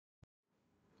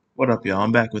What up, y'all?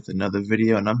 I'm back with another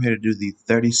video, and I'm here to do the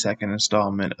 30-second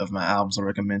installment of my albums I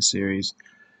recommend series.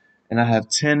 And I have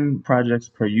 10 projects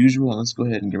per usual, and let's go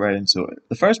ahead and get right into it.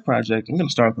 The first project, I'm going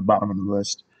to start at the bottom of the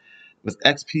list with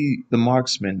XP the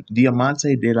Marksman,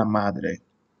 Diamante de la Madre.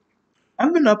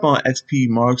 I've been up on XP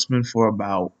Marksman for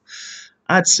about,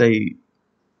 I'd say,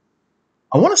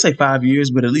 I want to say 5 years,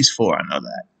 but at least 4, I know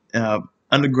that.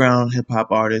 Underground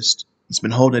hip-hop artist. It's been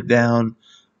holding it down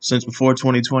since before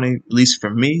 2020, at least for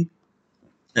me.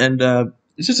 And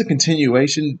it's just a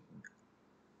continuation.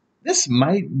 This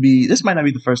might not be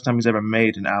the first time he's ever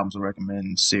made an albums to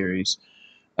recommend series,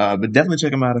 but definitely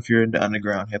check him out if you're into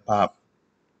underground hip hop.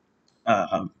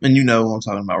 And you know who I'm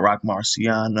talking about: Rock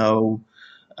Marciano,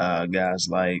 guys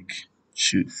like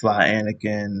Fly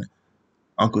Anakin,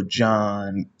 Uncle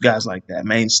John, guys like that,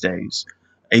 mainstays.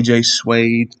 AJ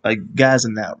Suede, like guys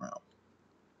in that realm.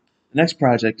 The next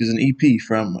project is an EP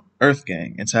from Earth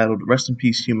Gang entitled Rest in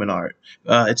Peace Human Art.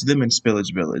 It's them in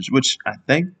Spillage Village, which I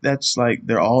think that's like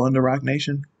they're all under Rock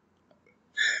Nation.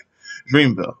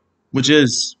 Dreamville, which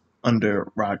is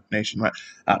under Rock Nation, right?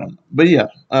 I don't know. But yeah,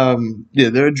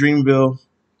 they're a Dreamville.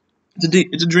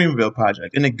 It's a Dreamville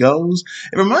project. And it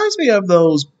reminds me of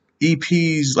those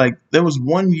EPs. Like there was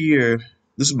one year,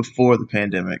 this was before the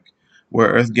pandemic, where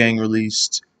Earth Gang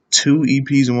released 2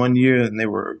 EPs in one year, and they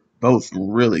were both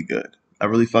really good. I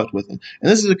really fucked with them. And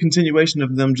this is a continuation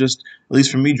of them just, at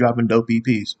least for me, dropping dope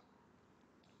EPs.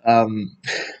 Um,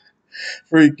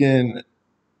 freaking,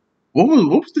 what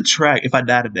was the track, If I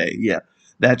Die Today? Yeah,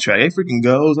 that track. It freaking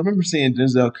goes. I remember seeing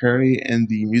Denzel Curry in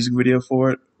the music video for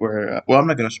it, where, well, I'm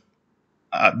not going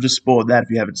to just spoil that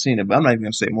if you haven't seen it, but I'm not even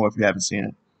going to say more if you haven't seen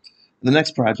it. The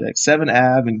next project, 7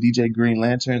 Ave and DJ Green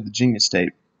Lantern, The Genius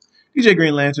Tape. DJ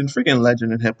Green Lantern, freaking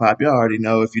legend in hip-hop. Y'all already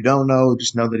know. If you don't know,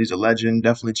 just know that he's a legend.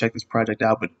 Definitely check this project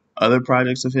out. But other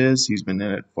projects of his, he's been in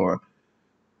it for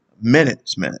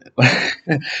minutes.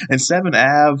 And 7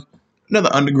 Ave, another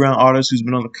underground artist who's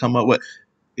been on the come up. What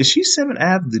is she? 7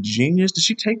 Ave, the genius? Did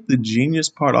she take the genius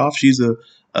part off? She's a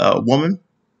woman.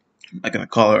 I'm not gonna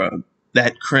call her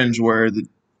that cringe word.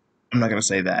 I'm not gonna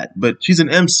say that, but she's an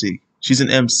MC. She's an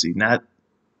MC, not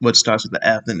what starts with the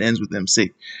F and ends with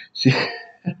MC. She,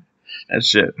 that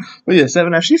shit. But yeah,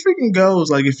 7 Ave. She freaking goes.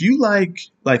 Like if you like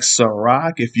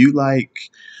Ciroc, if you like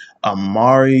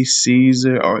Amari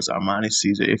Caesar, or it's Armani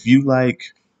Caesar. If you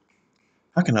like,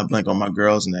 how can I blank on my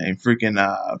girl's name?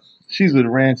 Freaking she's with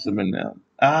Ransom and them.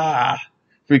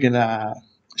 Freaking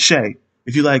Shay.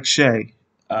 If you like Shay,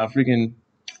 freaking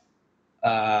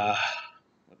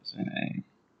what's her name?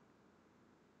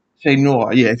 Shay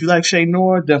Noir. Yeah, if you like Shay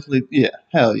Noir, definitely, yeah,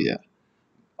 hell yeah.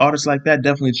 Artists like that,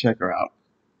 definitely check her out.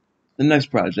 The next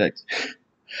project,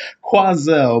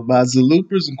 Quazel by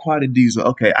Zaloopers and Quadi Diesel.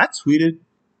 Okay, I tweeted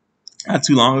not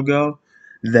too long ago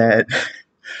that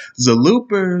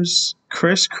Zaloopers,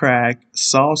 Chris Crack,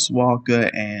 Sauce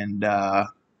Walker, and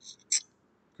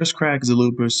Chris Crack,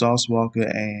 Zaloopers, Sauce Walker,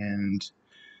 and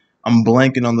I'm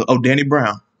blanking on Danny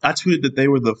Brown. I tweeted that they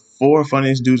were the 4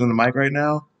 funniest dudes on the mic right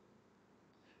now.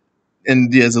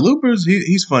 And yeah, Zaloopers,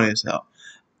 he's funny as hell.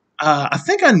 I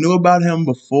think I knew about him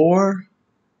before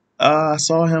I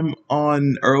saw him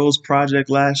on Earl's project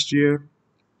last year.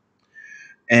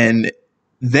 And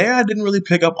there I didn't really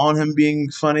pick up on him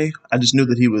being funny. I just knew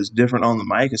that he was different on the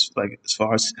mic as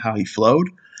far as how he flowed.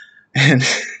 And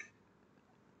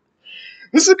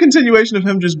this is a continuation of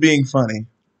him just being funny.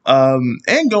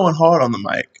 And going hard on the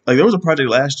mic. Like there was a project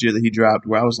last year that he dropped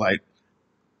where I was like,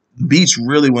 beats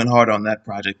really went harder on that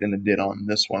project than it did on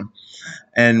this one.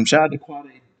 And shout out to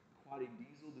Quadi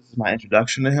Diesel. This is my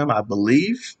introduction to him, I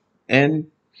believe. And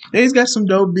yeah, he's got some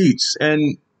dope beats.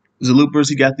 And Zaloopers,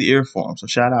 he got the ear for him. So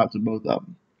shout out to both of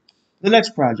them. The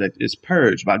next project is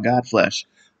Purge by Godflesh.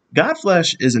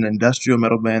 Godflesh is an industrial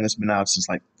metal band that's been out since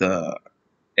like the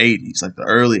 80s, like the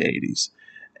early 80s.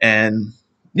 And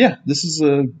yeah, this is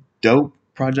a dope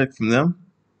project from them.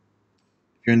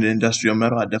 If you're into industrial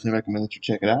metal, I definitely recommend that you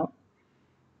check it out.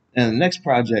 And the next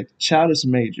project, Childish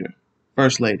Major,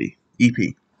 First Lady,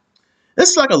 EP.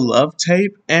 This is like a love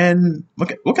tape, and what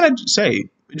can I say?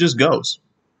 It just goes.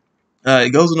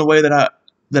 It goes in a way that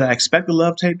I expect the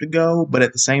love tape to go, but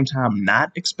at the same time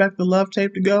not expect the love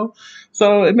tape to go.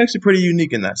 So it makes it pretty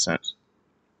unique in that sense.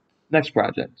 Next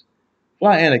project,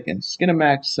 Fly Anakin,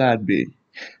 Skinamax Side B.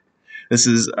 This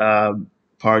is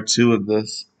part 2 of the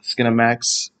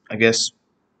Skinamax, I guess,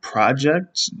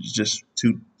 project. Just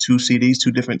two CDs,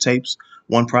 2 different tapes,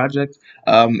 1 project.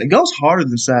 It goes harder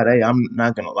than Side A, I'm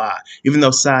not gonna lie. Even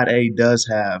though Side A does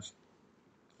have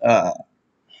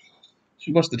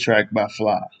what's the track by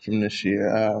Fly from this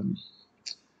year?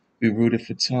 We Rooted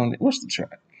for Tony. What's the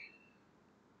track?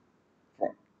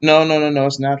 No, no, no, no.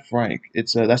 It's not Frank.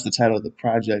 It's that's the title of the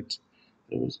project.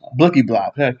 It was Blicky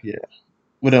Block. Heck yeah.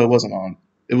 Well, no, it wasn't on.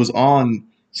 It was on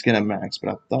Skin Max,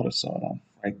 but I thought I saw it on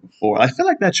Frank before. I feel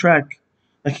like that track,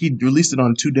 like he released it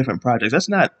on two different projects. That's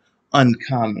not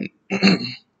uncommon.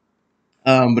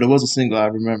 But it was a single I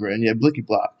remember, and yeah, Blicky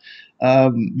Block.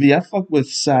 Yeah, I fuck with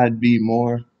side B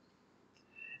more,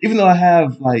 even though I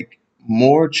have like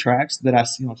more tracks that I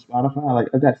see on Spotify. Like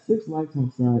I got 6 likes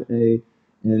on side A,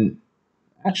 and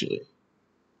actually,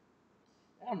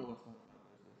 I don't know what's on.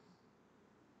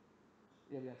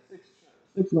 Yeah, we got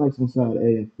 6 likes on side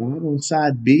A and 5 on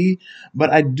side B.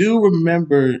 But I do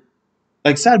remember,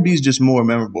 like side B is just more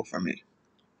memorable for me,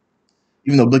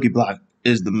 even though Blicky Block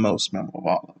is the most memorable of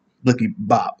all of them. Blicky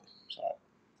Bop. Sorry.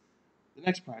 The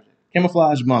next project,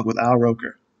 Camouflage Monk with Al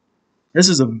Roker. This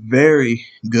is a very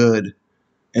good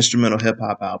instrumental hip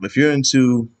hop album. If you're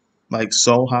into like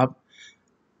soul hop,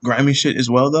 grimy shit as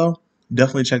well, though,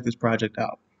 definitely check this project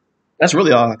out. That's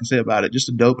really all I can say about it. Just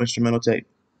a dope instrumental tape.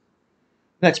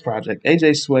 Next project,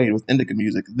 AJ Suede with Indica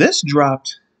Music. This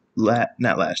dropped not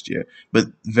last year, but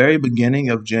very beginning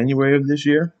of January of this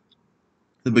year.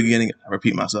 The beginning, I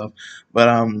repeat myself,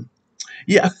 but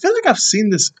yeah, I feel like I've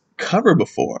seen this cover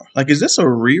before. Like, is this a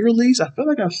re-release? I feel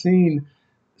like I've seen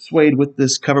Suede with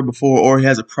this cover before, or he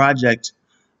has a project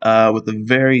with a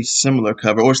very similar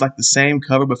cover, or it's like the same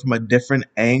cover but from a different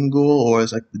angle, or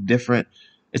it's like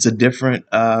it's a different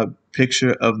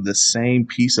picture of the same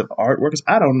piece of artwork.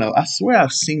 I don't know. I swear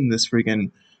I've seen this freaking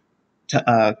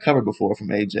cover before from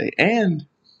AJ, and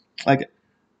like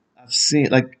I've seen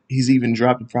like he's even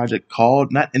dropped a project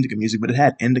called not Indica Music, but it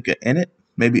had Indica in it.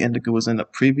 Maybe Indica was in a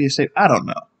previous tape. I don't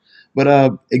know,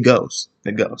 but it goes.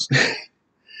 It goes.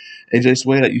 AJ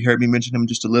Suede, you heard me mention him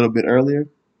just a little bit earlier,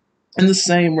 in the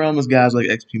same realm as guys like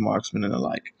XP Marksman and the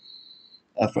like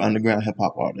for underground hip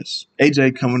hop artists.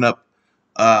 AJ coming up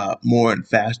more and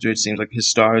faster. It seems like his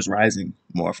star is rising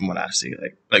more from what I see.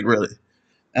 Like really.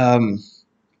 Um,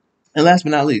 and last but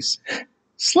not least,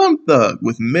 Slim Thug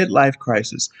with Midlife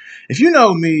Crisis. If you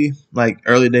know me, like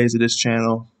early days of this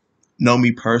channel, know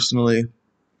me personally,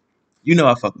 you know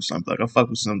I fuck with Slim Thug. I fuck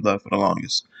with Slim Thug for the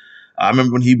longest. I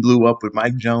remember when he blew up with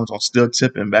Mike Jones on Still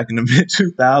Tipping back in the mid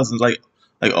 2000s, like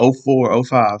 04,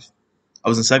 05. I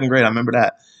was in second grade. I remember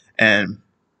that. And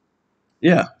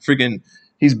yeah, freaking,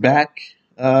 he's back.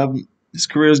 His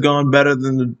career's gone better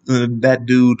than that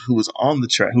dude who was on the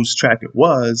track, whose track it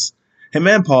was. Him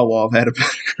and Paul Wall had a better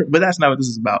career, but that's not what this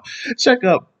is about. Check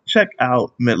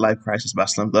out Midlife Crisis by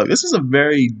Slim Thug. This is a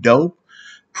very dope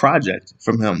project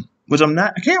from him, which I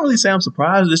can't really say I'm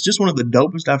surprised. It's just one of the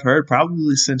dopest I've heard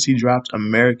probably since he dropped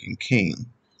American King,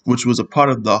 which was a part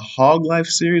of the Hog Life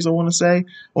series, I want to say.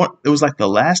 It was like the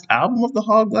last album of the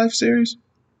Hog Life series.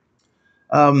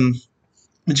 But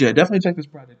yeah, definitely check this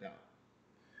project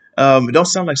out. It don't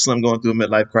sound like Slim going through a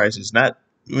midlife crisis. Not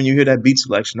when you hear that beat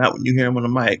selection, not when you hear him on the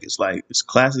mic. It's like it's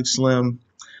classic Slim,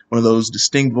 one of those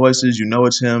distinct voices. You know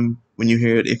it's him when you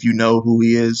hear it if you know who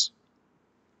he is.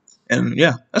 And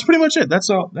yeah, that's pretty much it. That's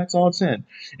all it's in.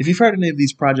 If you've heard any of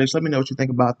these projects, let me know what you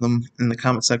think about them in the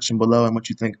comment section below and what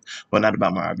you think. Well, not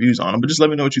about my reviews on them, but just let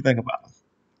me know what you think about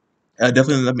them.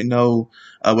 Definitely let me know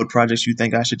what projects you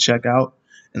think I should check out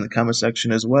in the comment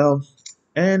section as well.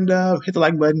 And hit the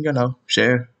like button,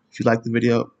 share. If you like the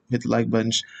video, hit the like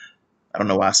button. I don't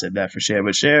know why I said that for share,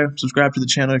 but share. Subscribe to the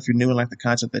channel if you're new and like the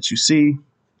content that you see.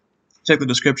 Check the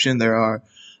description. There are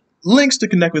links to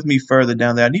connect with me further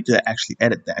down there. I need to actually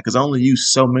edit that because I only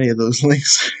use so many of those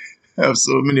links. I have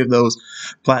so many of those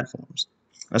platforms.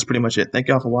 That's pretty much it. Thank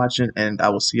y'all for watching, and I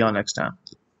will see y'all next time.